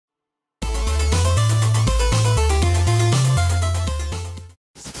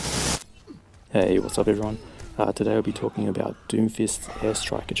Hey, what's up everyone? Today I'll be talking about Doomfist's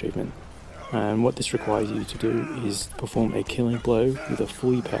airstrike achievement. And what this requires you to do is perform a killing blow with a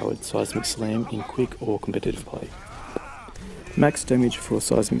fully powered Seismic Slam in quick or competitive play. Max damage for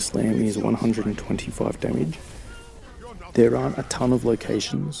Seismic Slam is 125 damage. There aren't a ton of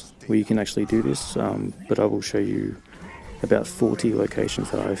locations where you can actually do this, but I will show you about 40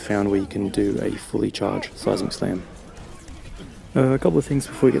 locations that I've found where you can do a fully charged Seismic Slam. A couple of things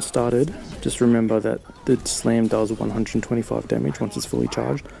before we get started. Just remember that the slam does 125 damage once it's fully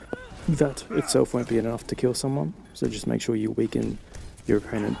charged. That itself won't be enough to kill someone, so just make sure you weaken your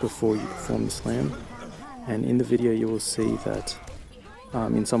opponent before you perform the slam. And in the video you will see that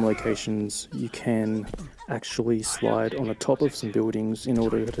in some locations you can actually slide on the top of some buildings in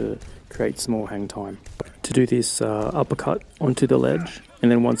order to create small hang time. To do this, uppercut onto the ledge, and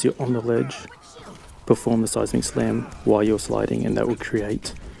then once you're on the ledge, perform the Seismic Slam while you're sliding, and that will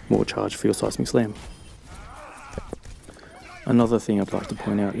create more charge for your Seismic Slam. Another thing I'd like to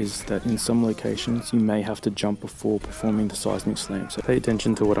point out is that in some locations you may have to jump before performing the Seismic Slam, so pay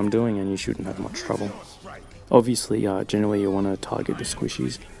attention to what I'm doing and you shouldn't have much trouble. Obviously, generally you want to target the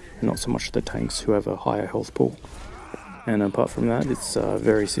squishies and not so much the tanks who have a higher health pool. And apart from that, it's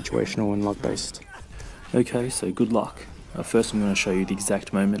very situational and luck based. Okay, so good luck. First I'm going to show you the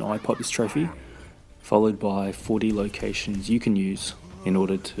exact moment I pop this trophy, followed by 40 locations you can use in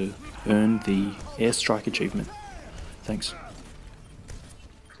order to earn the airstrike achievement. Thanks.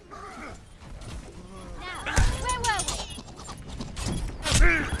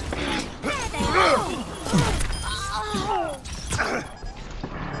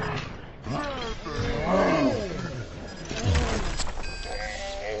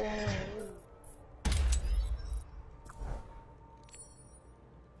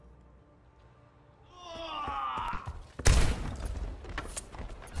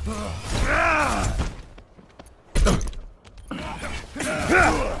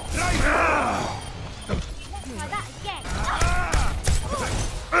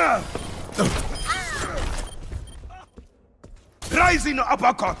 Rising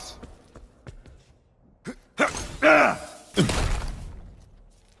uppercut.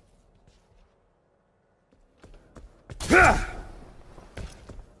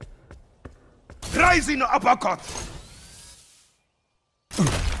 Rising uppercut.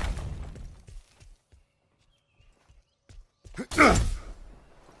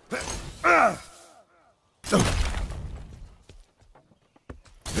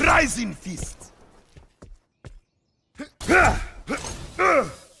 Rising fist.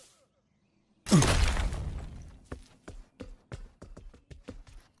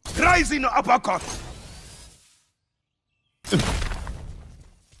 Rising uppercut.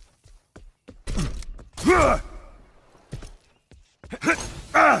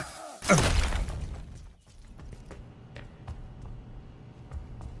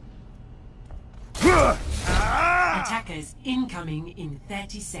 Attackers incoming in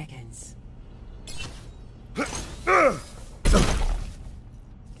 30 seconds.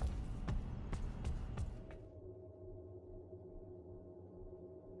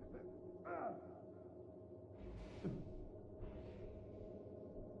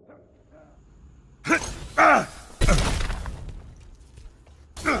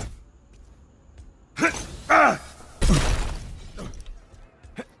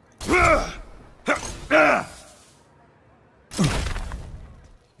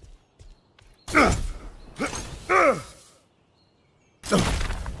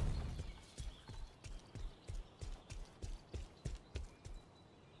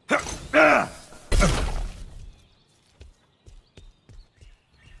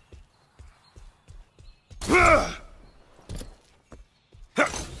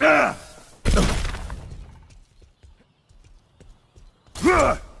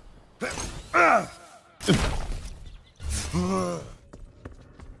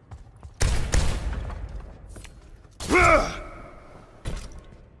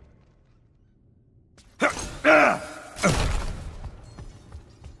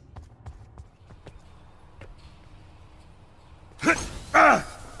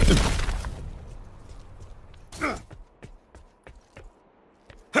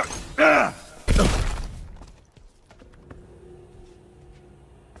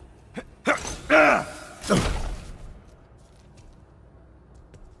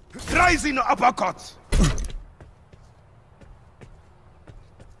 Rising uppercut.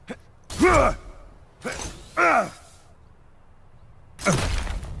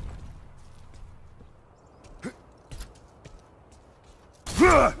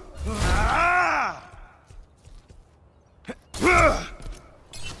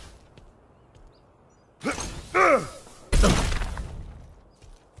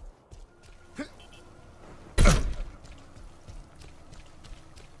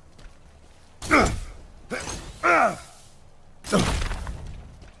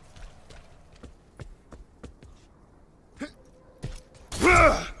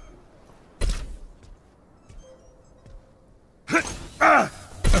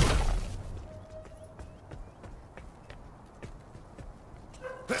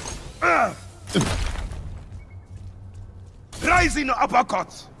 Rising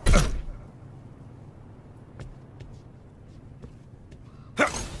uppercut.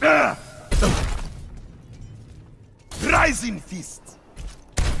 Rising fist.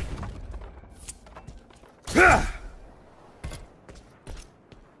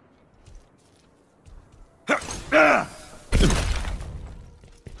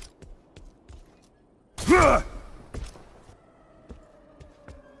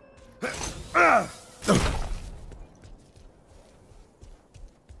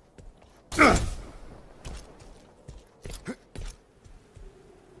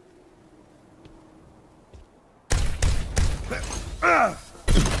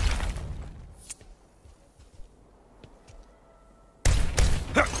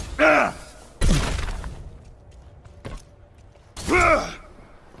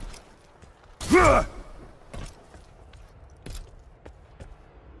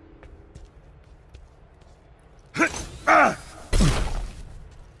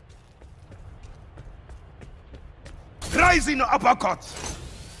 Rising uppercut.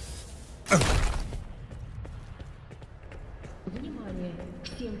 Внимание!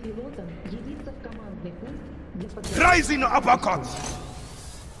 Всем пилотам явиться в командный пункт для подготовки. Rising uppercut.